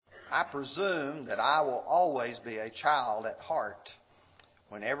I presume that I will always be a child at heart.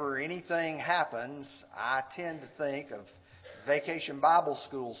 Whenever anything happens, I tend to think of Vacation Bible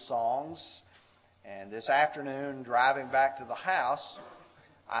School songs. And this afternoon, driving back to the house,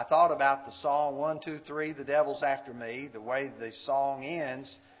 I thought about the song 1, 2, 3, the devil's after me. The way the song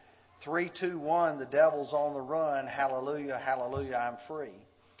ends, 3, 2, 1, the devil's on the run. Hallelujah, hallelujah, I'm free.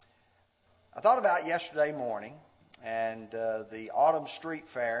 I thought about yesterday morning and the Autumn Street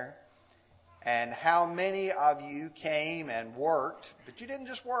Fair and how many of you came and worked. But you didn't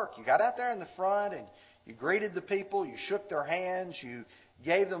just work. You got out there in the front and you greeted the people. You shook their hands. You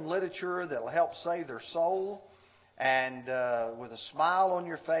gave them literature that will help save their soul. And with a smile on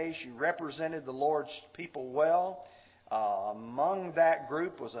your face, you represented the Lord's people well. Among that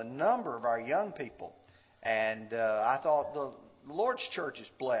group was a number of our young people. And I thought the Lord's church is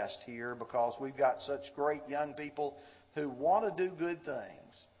blessed here because we've got such great young people who want to do good things.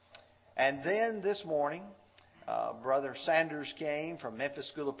 And then this morning, Brother Sanders came from Memphis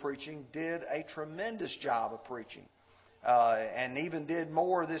School of Preaching, did a tremendous job of preaching, and even did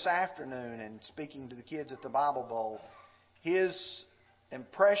more this afternoon in speaking to the kids at the Bible Bowl. His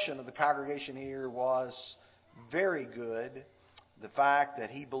impression of the congregation here was very good. The fact that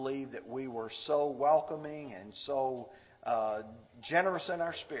he believed that we were so welcoming and so generous in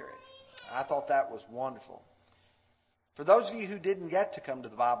our spirit. I thought that was wonderful. For those of you who didn't get to come to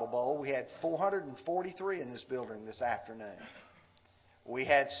the Bible Bowl, we had 443 in this building this afternoon. We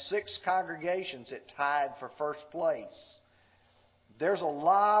had 6 congregations that tied for first place. There's a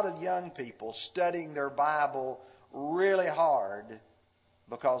lot of young people studying their Bible really hard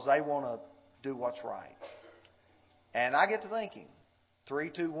because they want to do what's right. And I get to thinking,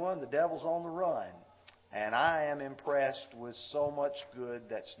 3, 2, 1, the devil's on the run. And I am impressed with so much good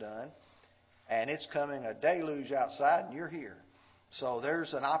that's done. And it's coming a deluge outside, and you're here. So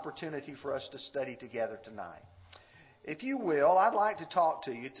there's an opportunity for us to study together tonight. If you will, I'd like to talk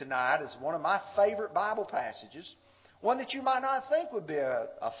to you tonight as one of my favorite Bible passages. One that you might not think would be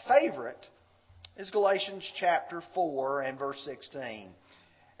a favorite is Galatians chapter 4 and verse 16.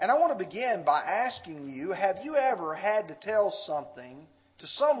 And I want to begin by asking you, have you ever had to tell something to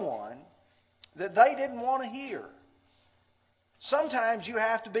someone that they didn't want to hear? Sometimes you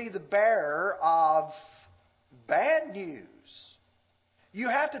have to be the bearer of bad news. You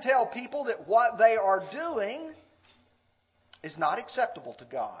have to tell people that what they are doing is not acceptable to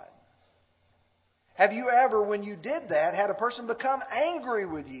God. Have you ever, when you did that, had a person become angry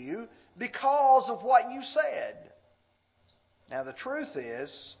with you because of what you said? Now, the truth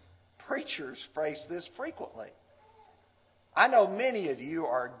is, preachers face this frequently. I know many of you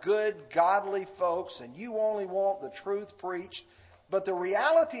are good, godly folks, and you only want the truth preached. But the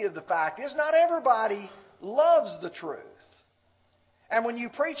reality of the fact is not everybody loves the truth. And when you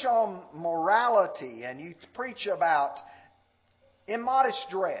preach on morality and you preach about immodest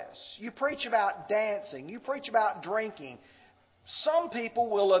dress, you preach about dancing, you preach about drinking, some people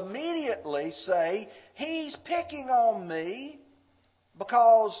will immediately say, he's picking on me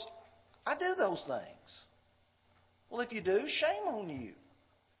because I do those things. Well, if you do, shame on you.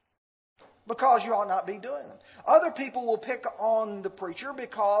 Because you ought not be doing them. Other people will pick on the preacher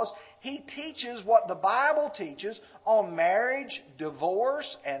because he teaches what the Bible teaches on marriage,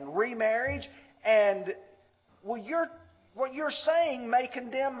 divorce, and remarriage. And well, what you're saying may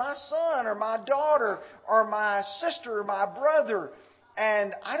condemn my son or my daughter or my sister or my brother.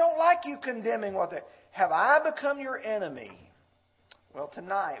 And I don't like you condemning what they... Have I become your enemy? Well,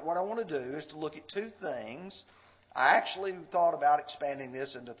 tonight what I want to do is to look at 2 things. I actually thought about expanding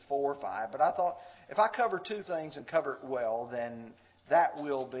this into 4 or 5, but I thought if I cover 2 things and cover it well, then that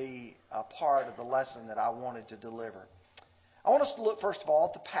will be a part of the lesson that I wanted to deliver. I want us to look, first of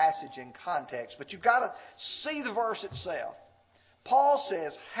all, at the passage in context, but you've got to see the verse itself. Paul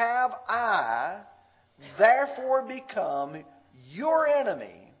says, have I therefore become your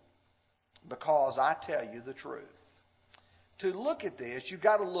enemy because I tell you the truth? To look at this, you've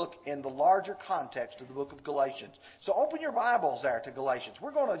got to look in the larger context of the book of Galatians. So open your Bibles there to Galatians.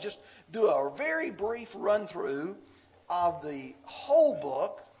 We're going to just do a very brief run-through of the whole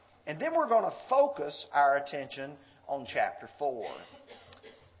book, and then we're going to focus our attention on chapter 4.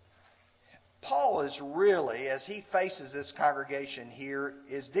 Paul is really, as he faces this congregation here,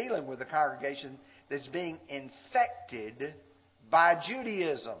 is dealing with a congregation that's being infected by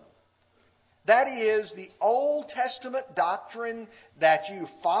Judaism. That is the Old Testament doctrine that you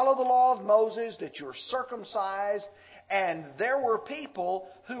follow the law of Moses, that you're circumcised. And there were people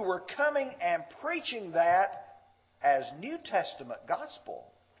who were coming and preaching that as New Testament gospel.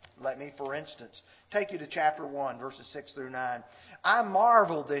 Let me, for instance, take you to chapter 1, verses 6 through 9. I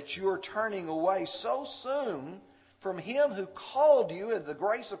marvel that you are turning away so soon from Him who called you in the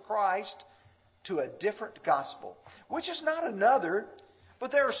grace of Christ to a different gospel, which is not another,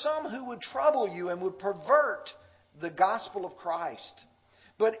 but there are some who would trouble you and would pervert the gospel of Christ.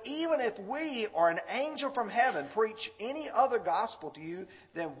 But even if we or an angel from heaven preach any other gospel to you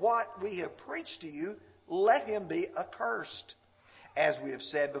than what we have preached to you, let him be accursed. As we have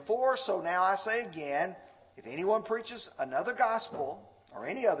said before, so now I say again, if anyone preaches another gospel or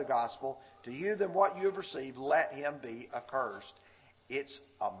any other gospel to you than what you have received, let him be accursed. It's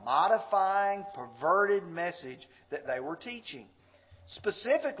a modifying, perverted message that they were teaching.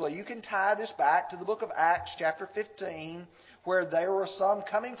 Specifically, you can tie this back to the book of Acts chapter 15, where there were some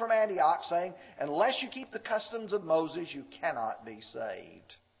coming from Antioch saying, unless you keep the customs of Moses, you cannot be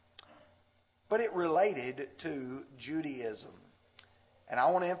saved. But it related to Judaism. And I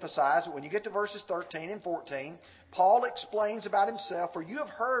want to emphasize that when you get to verses 13 and 14, Paul explains about himself, for you have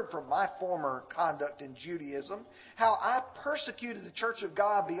heard from my former conduct in Judaism, how I persecuted the church of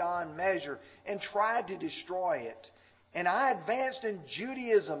God beyond measure and tried to destroy it. And I advanced in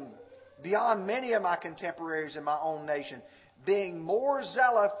Judaism beyond many of my contemporaries in my own nation, being more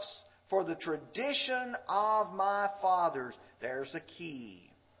zealous for the tradition of my fathers. There's the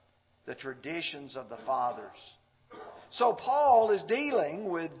key. The traditions of the fathers. So Paul is dealing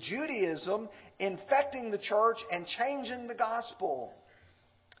with Judaism infecting the church and changing the gospel.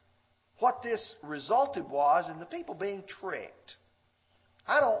 What this resulted was in the people being tricked.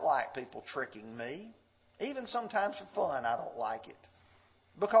 I don't like people tricking me. Even sometimes for fun, I don't like it.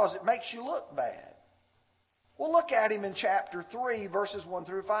 Because it makes you look bad. Well, look at him in chapter 3, verses 1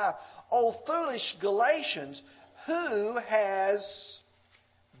 through 5. O foolish Galatians, who has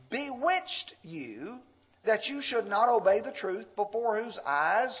bewitched you that you should not obey the truth, before whose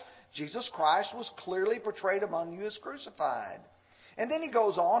eyes Jesus Christ was clearly portrayed among you as crucified? And then he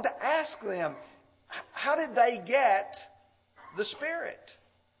goes on to ask them, how did they get the Spirit?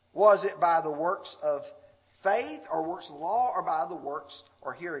 Was it by the works of faith or works of law, or by the works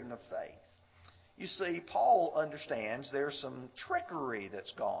or hearing of faith? You see, Paul understands there's some trickery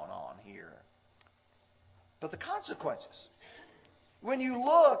that's gone on here. But the consequences, when you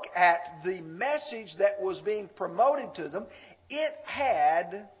look at the message that was being promoted to them, it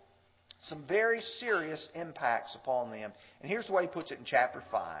had some very serious impacts upon them. And here's the way he puts it in chapter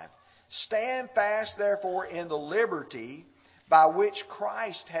 5. Stand fast, therefore, in the liberty by which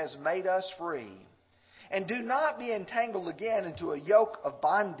Christ has made us free. And do not be entangled again into a yoke of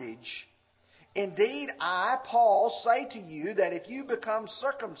bondage. Indeed, I, Paul, say to you that if you become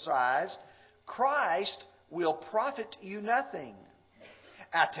circumcised, Christ will profit you nothing.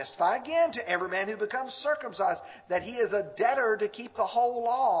 I testify again to every man who becomes circumcised that he is a debtor to keep the whole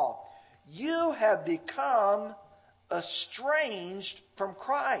law. You have become estranged from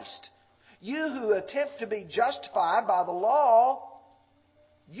Christ. You who attempt to be justified by the law,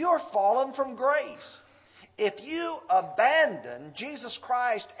 you're fallen from grace. If you abandon Jesus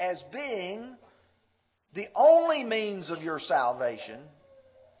Christ as being the only means of your salvation,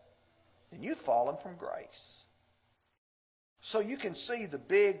 then you've fallen from grace. So you can see the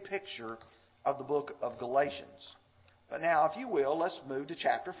big picture of the book of Galatians. But now, if you will, let's move to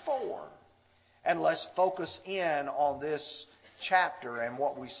chapter 4. And let's focus in on this chapter and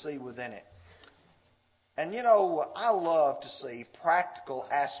what we see within it. And you know, I love to see practical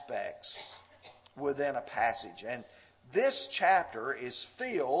aspects within a passage. And this chapter is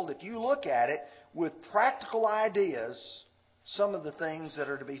filled, if you look at it, with practical ideas. Some of the things that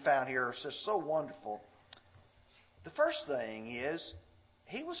are to be found here are just so wonderful. The first thing is,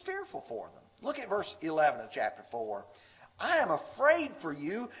 he was fearful for them. Look at verse 11 of chapter 4. I am afraid for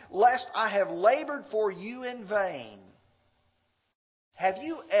you, lest I have labored for you in vain. Have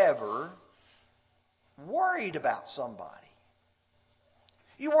you ever worried about somebody?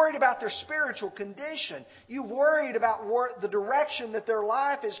 You worried about their spiritual condition. You worried about the direction that their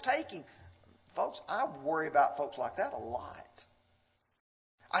life is taking. Folks, I worry about folks like that a lot.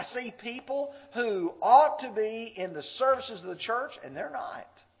 I see people who ought to be in the services of the church, and they're not.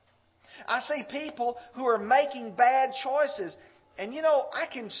 I see people who are making bad choices. And you know, I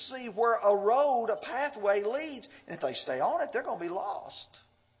can see where a road, a pathway leads. And if they stay on it, they're going to be lost.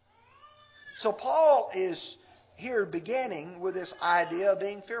 So Paul is here beginning with this idea of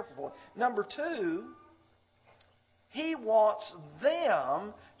being fearful. Number two, he wants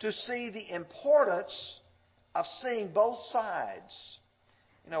them to see the importance of seeing both sides.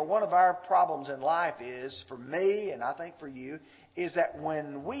 You know, one of our problems in life is, for me, and I think for you, is that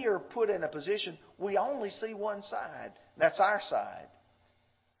when we are put in a position, we only see one side. That's our side.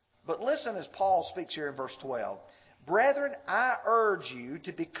 But listen as Paul speaks here in verse 12. Brethren, I urge you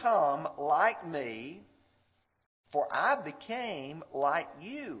to become like me, for I became like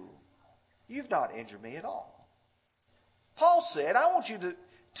you. You've not injured me at all. Paul said, I want you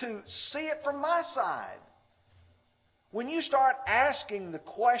to see it from my side. When you start asking the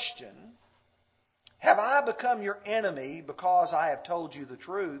question, have I become your enemy because I have told you the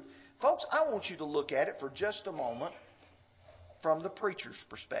truth? Folks, I want you to look at it for just a moment from the preacher's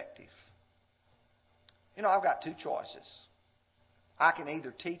perspective. You know, I've got two choices. I can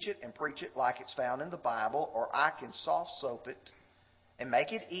either teach it and preach it like it's found in the Bible, or I can soft soap it and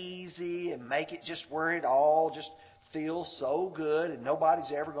make it easy and make it just where it all just feels so good and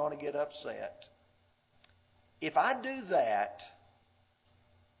nobody's ever going to get upset. If I do that,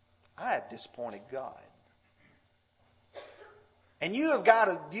 I have disappointed God. And you have got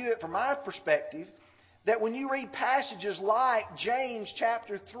to view it from my perspective that when you read passages like James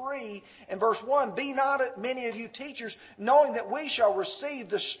chapter 3 and verse 1, be not many of you teachers, knowing that we shall receive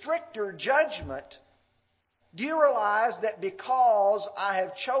the stricter judgment. Do you realize that because I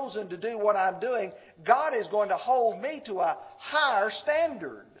have chosen to do what I'm doing, God is going to hold me to a higher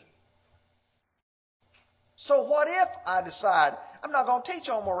standard? So what if I decide I'm not going to teach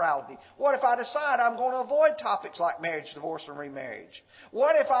on morality? What if I decide I'm going to avoid topics like marriage, divorce, and remarriage?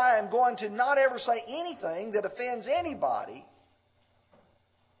 What if I am going to not ever say anything that offends anybody?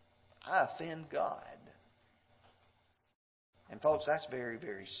 I offend God. And folks, that's very,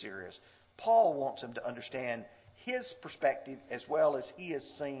 very serious. Paul wants them to understand his perspective as well as he has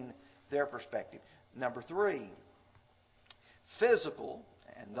seen their perspective. Number 3, physical,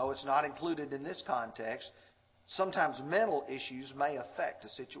 and though it's not included in this context, sometimes mental issues may affect a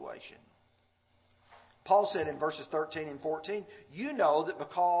situation. Paul said in verses 13 and 14, you know that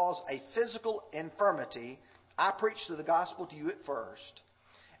because a physical infirmity, I preached the gospel to you at first,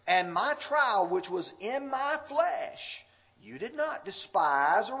 and my trial which was in my flesh, you did not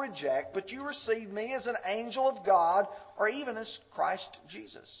despise or reject, but you received me as an angel of God, or even as Christ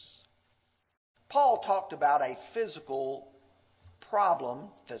Jesus. Paul talked about a physical problem,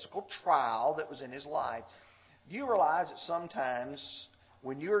 physical trial that was in his life. Do you realize that sometimes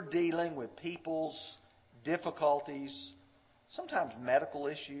when you're dealing with people's difficulties, sometimes medical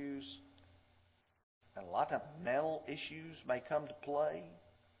issues, and a lot of times mental issues may come to play?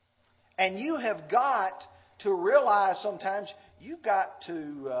 And you have got to realize sometimes you've got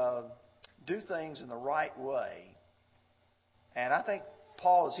to do things in the right way. And I think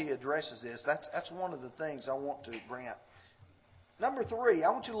Paul, as he addresses this, that's one of the things I want to bring up. Number 3, I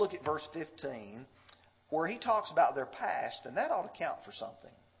want you to look at verse 15, where he talks about their past, and that ought to count for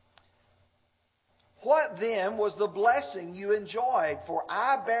something. What then was the blessing you enjoyed? For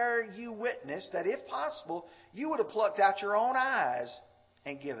I bear you witness that if possible, you would have plucked out your own eyes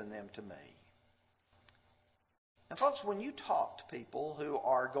and given them to me. And folks, when you talk to people who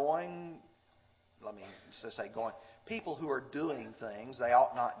are people who are doing things they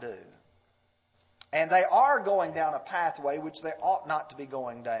ought not do, and they are going down a pathway which they ought not to be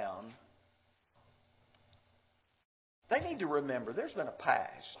going down, they need to remember there's been a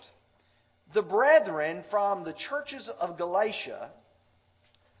past. The brethren from the churches of Galatia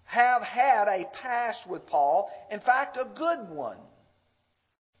have had a past with Paul. In fact, a good one.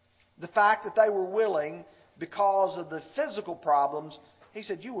 The fact that they were willing, because of the physical problems, he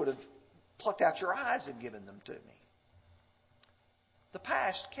said, you would have plucked out your eyes and given them to me. The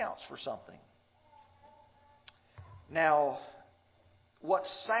past counts for something. Now, what's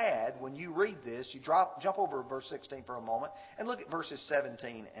sad when you read this, you jump over verse 16 for a moment and look at verses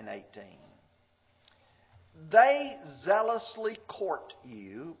 17 and 18. They zealously court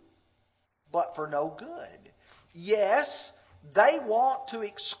you, but for no good. Yes, they want to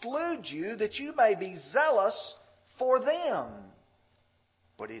exclude you that you may be zealous for them.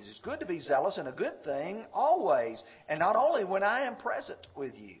 But it is good to be zealous and a good thing always, and not only when I am present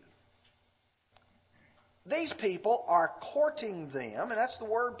with you. These people are courting them, and that's the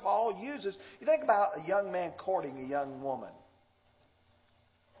word Paul uses. You think about a young man courting a young woman.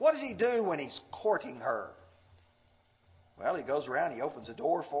 What does he do when he's courting her? Well, he goes around, he opens a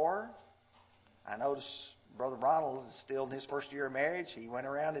door for her. I notice Brother Ronald is still in his first year of marriage. He went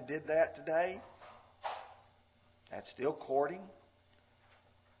around and did that today. That's still courting.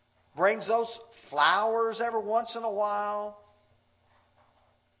 Brings those flowers every once in a while.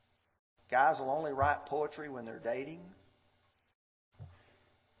 Guys will only write poetry when they're dating.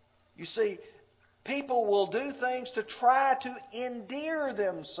 You see, people will do things to try to endear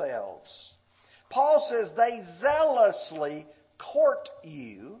themselves. Paul says they zealously court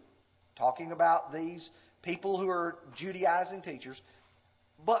you, talking about these people who are Judaizing teachers,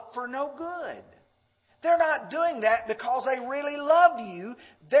 but for no good. They're not doing that because they really love you.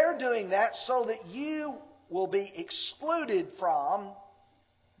 They're doing that so that you will be excluded from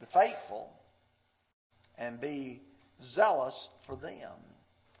the faithful and be zealous for them.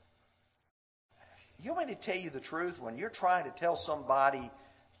 You want me to tell you the truth? When you're trying to tell somebody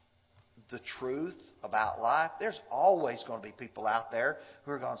the truth about life, there's always going to be people out there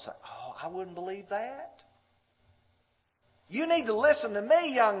who are going to say, "Oh, I wouldn't believe that." You need to listen to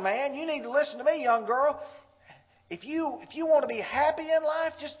me, young man. You need to listen to me, young girl. If you want to be happy in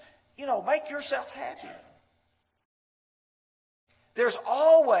life, just, make yourself happy. There's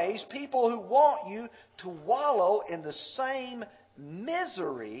always people who want you to wallow in the same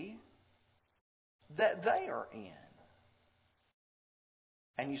misery that they are in.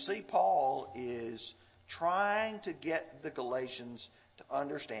 And you see, Paul is trying to get the Galatians to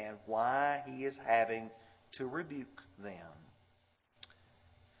understand why he is having to rebuke them.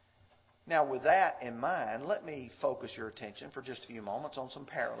 Now, with that in mind, let me focus your attention for just a few moments on some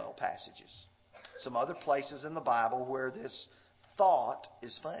parallel passages. Some other places in the Bible where this thought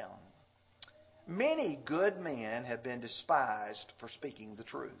is found. Many good men have been despised for speaking the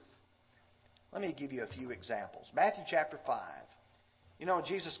truth. Let me give you a few examples. Matthew chapter 5.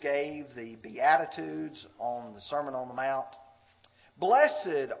 Jesus gave the Beatitudes on the Sermon on the Mount.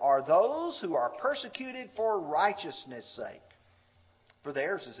 Blessed are those who are persecuted for righteousness' sake, for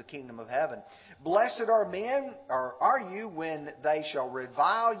theirs is the kingdom of heaven. Blessed are you when they shall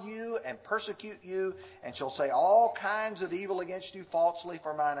revile you and persecute you, and shall say all kinds of evil against you falsely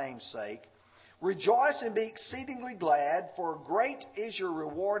for my name's sake. Rejoice and be exceedingly glad, for great is your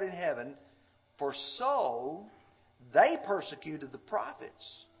reward in heaven. For so they persecuted the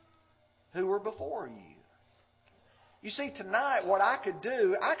prophets who were before you. You see, tonight what I could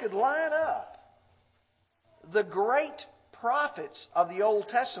do, I could line up the great prophets of the Old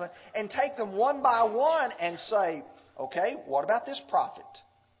Testament and take them one by one and say, okay, what about this prophet?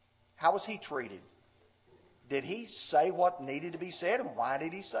 How was he treated? Did he say what needed to be said, and why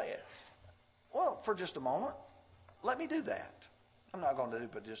did he say it? Well, for just a moment, let me do that. I'm not going to do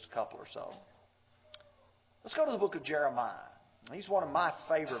but just a couple or so. Let's go to the book of Jeremiah. He's one of my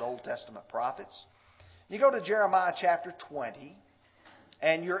favorite Old Testament prophets. You go to Jeremiah chapter 20,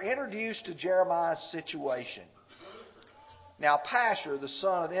 and you're introduced to Jeremiah's situation. Now, Pashur, the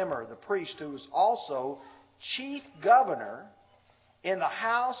son of Immer, the priest, who was also chief governor in the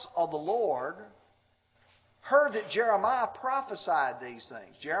house of the Lord, heard that Jeremiah prophesied these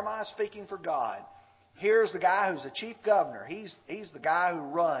things. Jeremiah speaking for God. Here's the guy who's the chief governor. He's the guy who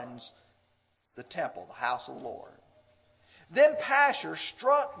runs the temple, the house of the Lord. Then Pashur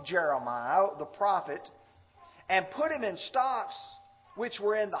struck Jeremiah, the prophet, and put him in stocks which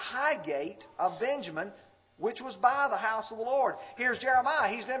were in the high gate of Benjamin, which was by the house of the Lord. Here's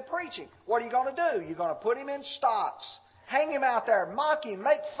Jeremiah. He's been preaching. What are you going to do? You're going to put him in stocks, hang him out there, mock him,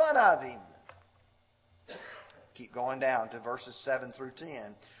 make fun of him. Keep going down to verses 7 through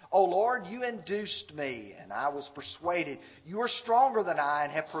 10. O Lord, you induced me, and I was persuaded. You are stronger than I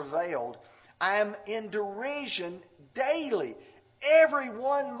and have prevailed. I am in derision daily.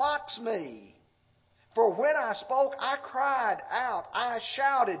 Everyone mocks me. For when I spoke, I cried out. I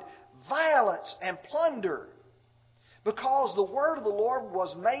shouted violence and plunder. Because the word of the Lord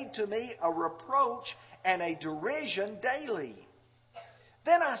was made to me a reproach and a derision daily.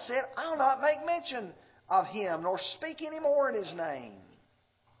 Then I said, I'll not make mention of him, nor speak any more in his name.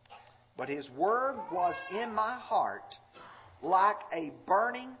 But his word was in my heart like a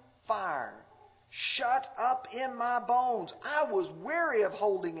burning fire, shut up in my bones. I was weary of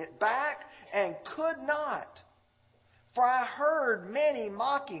holding it back and could not. For I heard many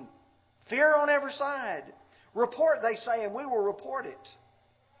mocking, fear on every side. Report, they say, and we will report it.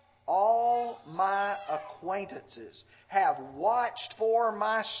 All my acquaintances have watched for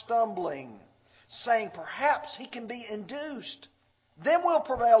my stumbling, saying, perhaps he can be induced. Then we'll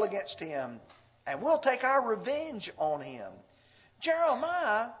prevail against him, and we'll take our revenge on him.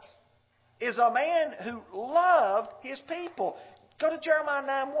 Jeremiah is a man who loved his people. Go to Jeremiah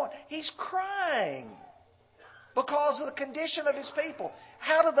 9:1. He's crying because of the condition of his people.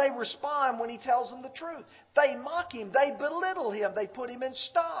 How do they respond when he tells them the truth? They mock him. They belittle him. They put him in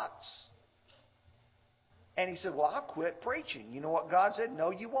stocks. And he said, well, I'll quit preaching. You know what God said? No,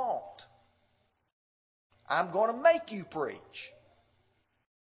 you won't. I'm going to make you preach.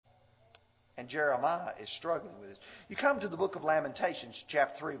 And Jeremiah is struggling with this. You come to the book of Lamentations,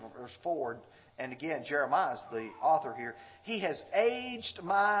 chapter 3, verse 4. And again, Jeremiah is the author here. He has aged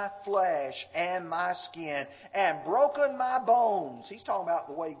my flesh and my skin and broken my bones. He's talking about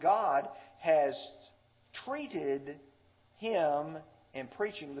the way God has treated him in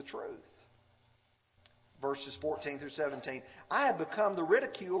preaching the truth. Verses 14 through 17. I have become the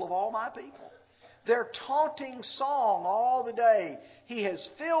ridicule of all my people. Their taunting song all the day. He has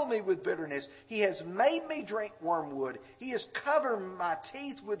filled me with bitterness. He has made me drink wormwood. He has covered my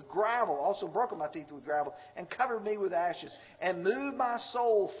teeth with gravel, also broken my teeth with gravel, and covered me with ashes, and moved my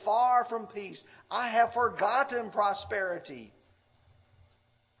soul far from peace. I have forgotten prosperity.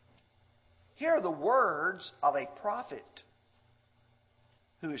 Here are the words of a prophet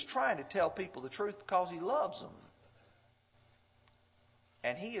who is trying to tell people the truth because he loves them.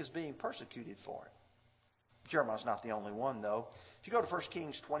 And he is being persecuted for it. Jeremiah's not the only one, though. If you go to 1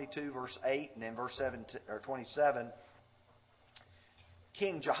 Kings 22, verse 8, and then verse 27,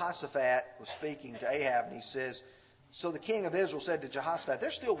 King Jehoshaphat was speaking to Ahab, and he says, So the king of Israel said to Jehoshaphat,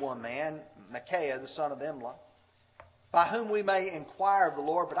 There's still one man, Micaiah, the son of Imlah, by whom we may inquire of the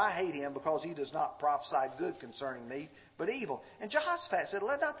Lord, but I hate him because he does not prophesy good concerning me, but evil. And Jehoshaphat said,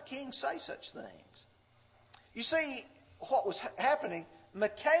 Let not the king say such things. You see, what was happening,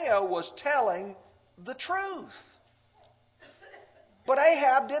 Micaiah was telling the truth. But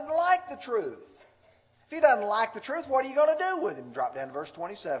Ahab didn't like the truth. If he doesn't like the truth, what are you going to do with him? Drop down to verse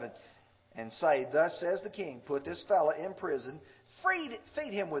 27 and say, Thus says the king, Put this fellow in prison,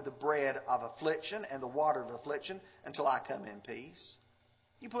 feed him with the bread of affliction and the water of affliction until I come in peace.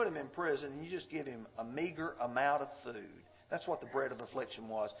 You put him in prison and you just give him a meager amount of food. That's what the bread of affliction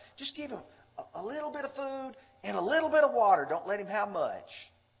was. Just give him a little bit of food and a little bit of water. Don't let him have much.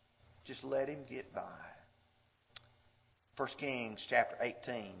 Just let him get by. 1 Kings chapter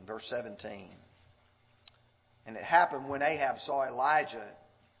 18, verse 17. And it happened when Ahab saw Elijah,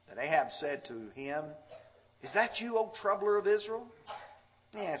 that Ahab said to him, Is that you, O troubler of Israel?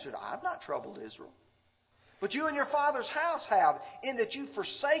 And he answered, I have not troubled Israel. But you and your father's house have, in that you've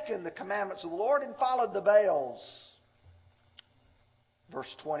forsaken the commandments of the Lord and followed the Baals.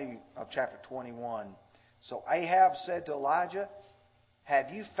 Verse 20 of chapter 21. So Ahab said to Elijah, Have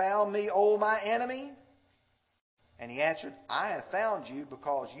you found me, O my enemy? And he answered, I have found you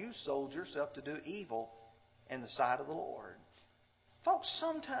because you sold yourself to do evil in the sight of the Lord. Folks,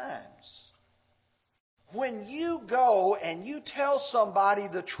 sometimes when you go and you tell somebody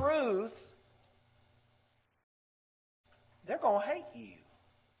the truth, they're going to hate you.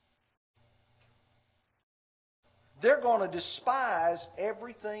 They're going to despise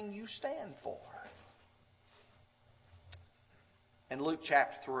everything you stand for. In Luke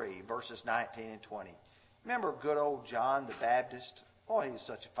chapter 3, verses 19 and 20. Remember good old John the Baptist? Boy, he was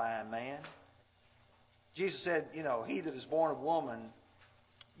such a fine man. Jesus said, he that is born of woman,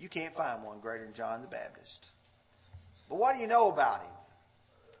 you can't find one greater than John the Baptist. But what do you know about him?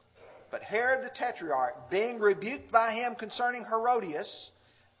 But Herod the Tetrarch, being rebuked by him concerning Herodias,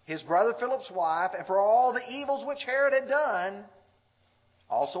 his brother Philip's wife, and for all the evils which Herod had done,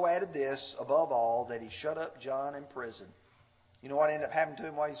 also added this, above all, that he shut up John in prison. You know what ended up happening to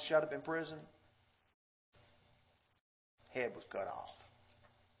him while he was shut up in prison? Head was cut off.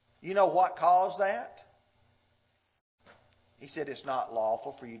 You know what caused that? He said, It's not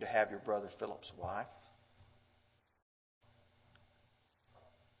lawful for you to have your brother Philip's wife.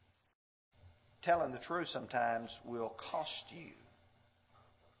 Telling the truth sometimes will cost you.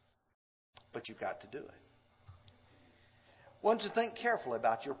 But you've got to do it. One to think carefully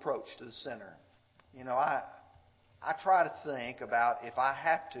about your approach to the sinner. I try to think about if I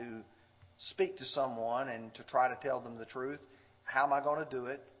have to speak to someone and to try to tell them the truth, how am I going to do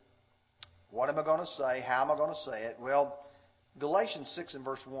it? What am I going to say? How am I going to say it? Well, Galatians 6 and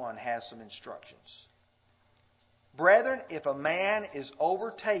verse 1 has some instructions. Brethren, if a man is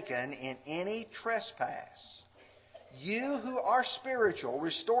overtaken in any trespass, you who are spiritual,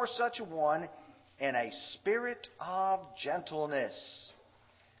 restore such a one in a spirit of gentleness,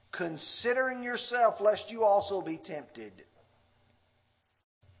 considering yourself, lest you also be tempted.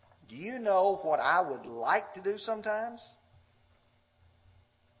 Do you know what I would like to do sometimes?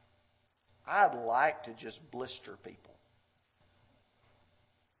 I'd like to just blister people.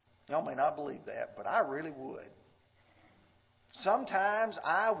 Y'all may not believe that, but I really would. Sometimes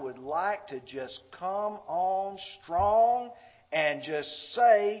I would like to just come on strong and just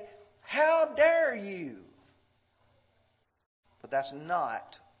say, How dare you? But that's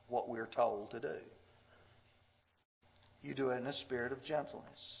not what we're told to do. You do it in a spirit of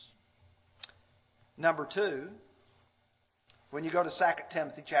gentleness. Number 2, when you go to 2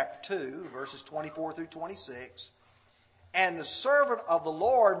 Timothy chapter 2, verses 24 through 26, and the servant of the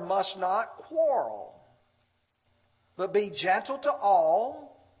Lord must not quarrel, but be gentle to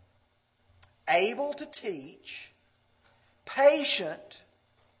all, able to teach, patient,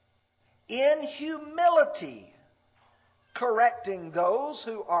 in humility, correcting those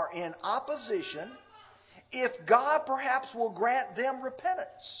who are in opposition, if God perhaps will grant them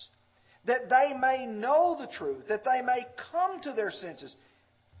repentance, that they may know the truth, that they may come to their senses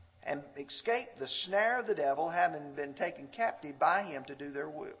and escape the snare of the devil, having been taken captive by him to do their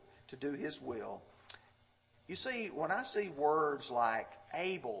will, to do his will. You see, when I see words like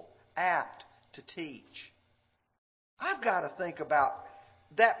able, apt to teach, I've got to think about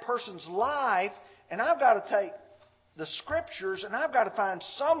that person's life, and I've got to take the Scriptures and I've got to find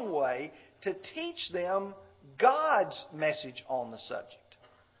some way to teach them God's message on the subject.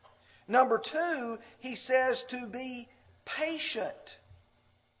 Number two, he says to be patient.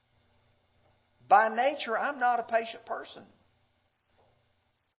 By nature, I'm not a patient person.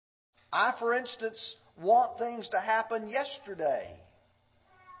 I, for instance, want things to happen yesterday.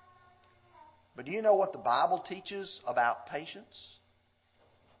 But do you know what the Bible teaches about patience?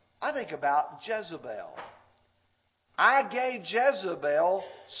 I think about Jezebel. I gave Jezebel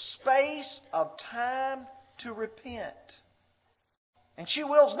space of time to repent. And she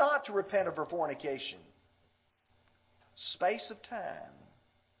wills not to repent of her fornication. Space of time.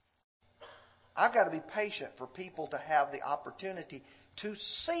 I've got to be patient for people to have the opportunity to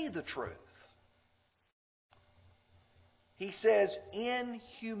see the truth. He says, in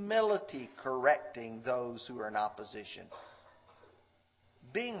humility correcting those who are in opposition.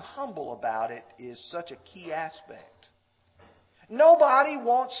 Being humble about it is such a key aspect. Nobody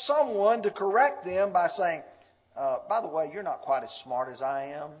wants someone to correct them by saying, by the way, you're not quite as smart as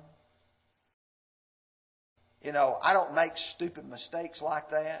I am. You know, I don't make stupid mistakes like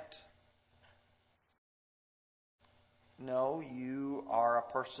that. No, you are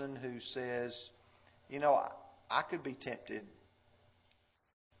a person who says, you know, I could be tempted.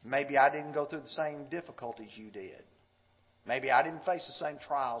 Maybe I didn't go through the same difficulties you did. Maybe I didn't face the same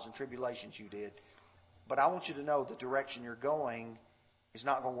trials and tribulations you did. But I want you to know the direction you're going is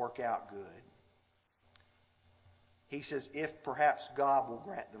not going to work out good. He says, if perhaps God will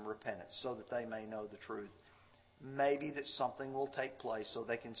grant them repentance so that they may know the truth. Maybe that something will take place so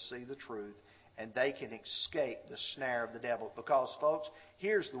they can see the truth and they can escape the snare of the devil. Because, folks,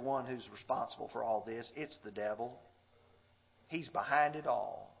 here's the one who's responsible for all this. It's the devil. He's behind it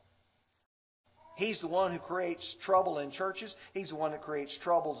all. He's the one who creates trouble in churches. He's the one that creates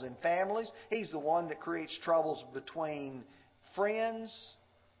troubles in families. He's the one that creates troubles between friends.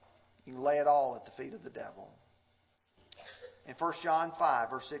 You can lay it all at the feet of the devil. In 1 John 5,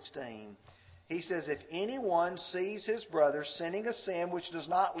 verse 16, he says, if anyone sees his brother sinning a sin which does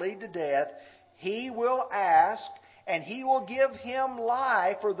not lead to death, he will ask, and he will give him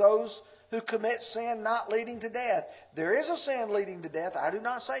life for those who commit sin not leading to death. There is a sin leading to death. I do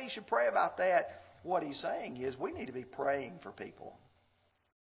not say you should pray about that. What he's saying is we need to be praying for people.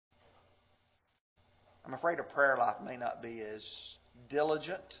 I'm afraid our prayer life may not be as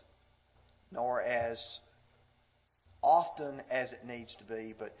diligent nor as often as it needs to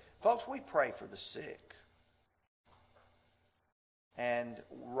be. But folks, we pray for the sick. And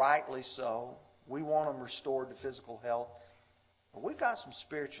rightly so. We want them restored to physical health. But we've got some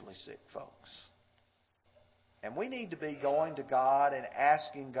spiritually sick folks. And we need to be going to God and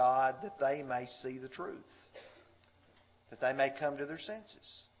asking God that they may see the truth. That they may come to their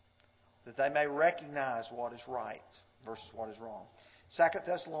senses. That they may recognize what is right versus what is wrong. 2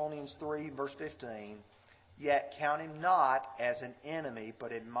 Thessalonians 3, verse 15. Yet count him not as an enemy,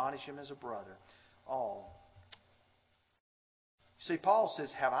 but admonish him as a brother. Oh. See, Paul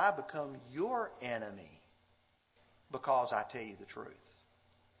says, have I become your enemy because I tell you the truth?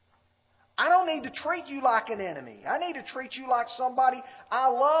 I don't need to treat you like an enemy. I need to treat you like somebody I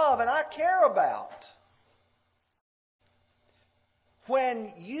love and I care about.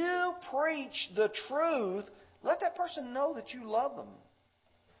 When you preach the truth, let that person know that you love them,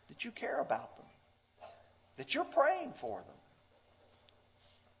 that you care about them, that you're praying for them.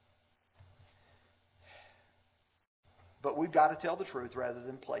 But we've got to tell the truth rather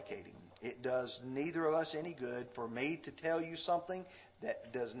than placating. It does neither of us any good for me to tell you something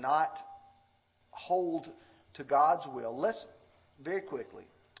that does not hold to God's will. Let's, very quickly,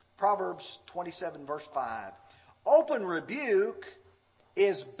 Proverbs 27, verse 5. Open rebuke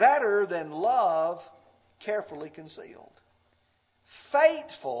is better than love carefully concealed.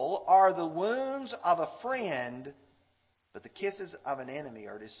 Faithful are the wounds of a friend, but the kisses of an enemy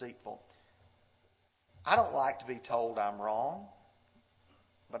are deceitful. I don't like to be told I'm wrong,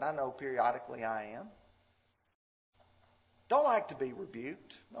 but I know periodically I am. Don't like to be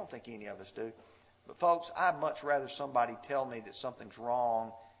rebuked. I don't think any of us do. But folks, I'd much rather somebody tell me that something's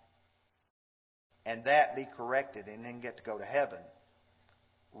wrong and that be corrected and then get to go to heaven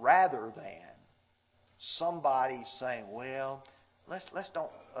rather than somebody saying, well, let's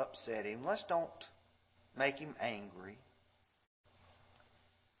don't upset him. Let's don't make him angry.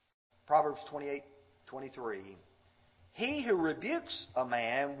 Proverbs 28:23. He who rebukes a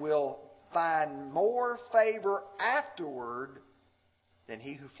man will find more favor afterward than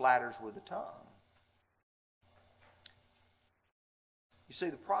he who flatters with the tongue. You see,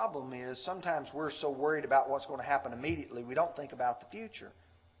 the problem is sometimes we're so worried about what's going to happen immediately, we don't think about the future.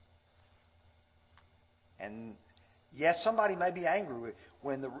 And yes, somebody may be angry with.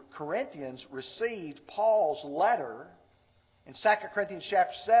 When the Corinthians received Paul's letter in 2 Corinthians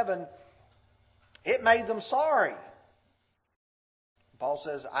chapter 7, it made them sorry. Paul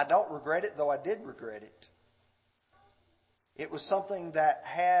says, I don't regret it, though I did regret it. It was something that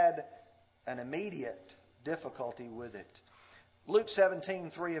had an immediate difficulty with it. Luke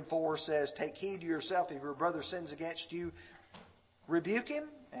 17:3-4 says, take heed to yourself. If your brother sins against you, rebuke him,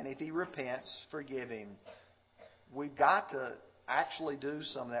 and if he repents, forgive him. We've got to actually do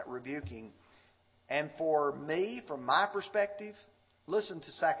some of that rebuking. And for me, from my perspective, listen to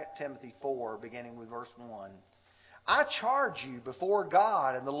 2 Timothy 4, beginning with verse 1. I charge you before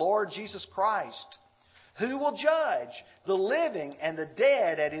God and the Lord Jesus Christ, who will judge the living and the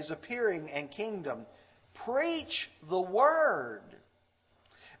dead at His appearing and kingdom. Preach the Word.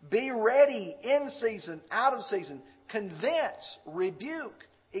 Be ready in season, out of season. Convince, rebuke,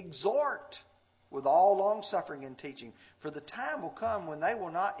 exhort with all long-suffering and teaching. For the time will come when they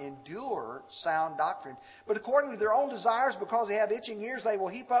will not endure sound doctrine, but according to their own desires, because they have itching ears, they will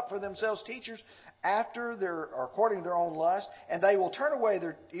heap up for themselves teachers according to their own lust, and they will turn away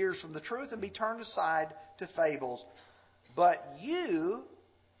their ears from the truth and be turned aside to fables. But you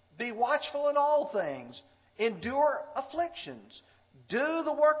be watchful in all things, endure afflictions, do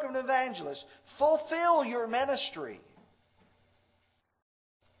the work of an evangelist, fulfill your ministry.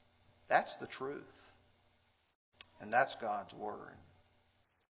 That's the truth. And that's God's Word.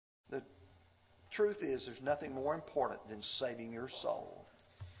 The truth is, there's nothing more important than saving your soul.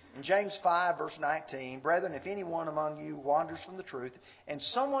 In James 5, verse 19, brethren, if anyone among you wanders from the truth, and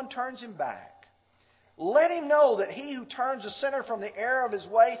someone turns him back, let him know that he who turns a sinner from the error of his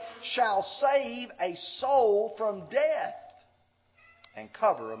way shall save a soul from death and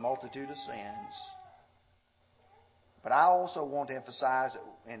cover a multitude of sins. But I also want to emphasize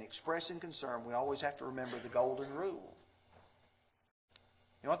that in expressing concern, we always have to remember the golden rule.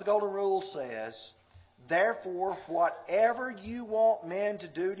 You know what the golden rule says? Therefore, whatever you want men to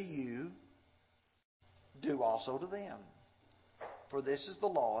do to you, do also to them. For this is the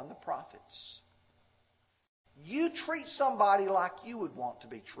law and the prophets. You treat somebody like you would want to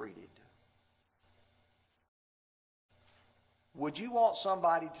be treated. Would you want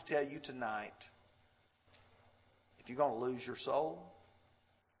somebody to tell you tonight, if you're going to lose your soul?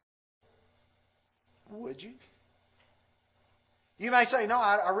 Would you? You may say, no,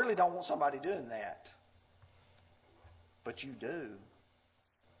 I really don't want somebody doing that. But you do.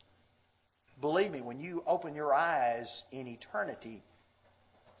 Believe me, when you open your eyes in eternity,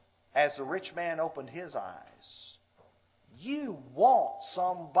 as the rich man opened his eyes, you want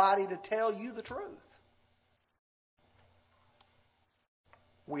somebody to tell you the truth.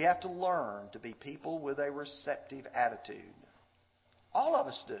 We have to learn to be people with a receptive attitude. All of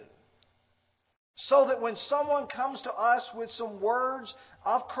us do. So that when someone comes to us with some words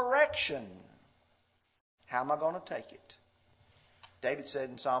of correction, how am I going to take it? David said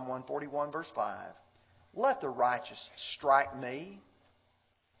in Psalm 141, verse 5, let the righteous strike me,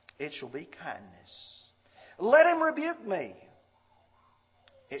 it shall be kindness. Let him rebuke me,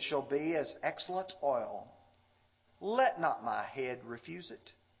 it shall be as excellent oil. Let not my head refuse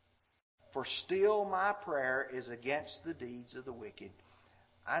it, for still my prayer is against the deeds of the wicked.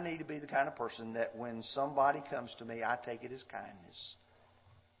 I need to be the kind of person that when somebody comes to me, I take it as kindness.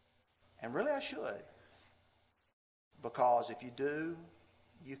 And really I should. Because if you do,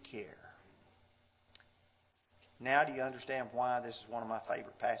 you care. Now do you understand why this is one of my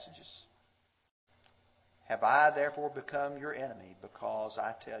favorite passages? Have I therefore become your enemy because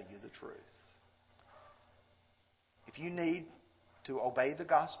I tell you the truth? If you need to obey the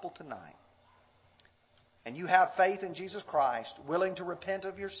gospel tonight, and you have faith in Jesus Christ, willing to repent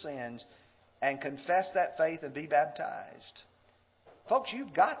of your sins and confess that faith and be baptized, folks,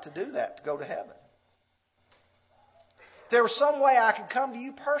 you've got to do that to go to heaven. If there was some way I could come to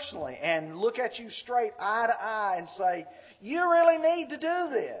you personally and look at you straight eye to eye and say, you really need to do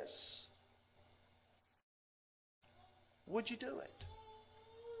this, would you do it?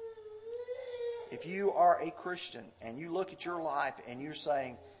 If you are a Christian and you look at your life and you're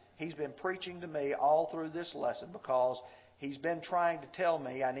saying, he's been preaching to me all through this lesson because he's been trying to tell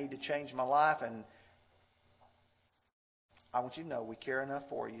me I need to change my life, and I want you to know we care enough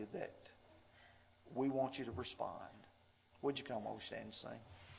for you that we want you to respond. Would you come while we stand and sing?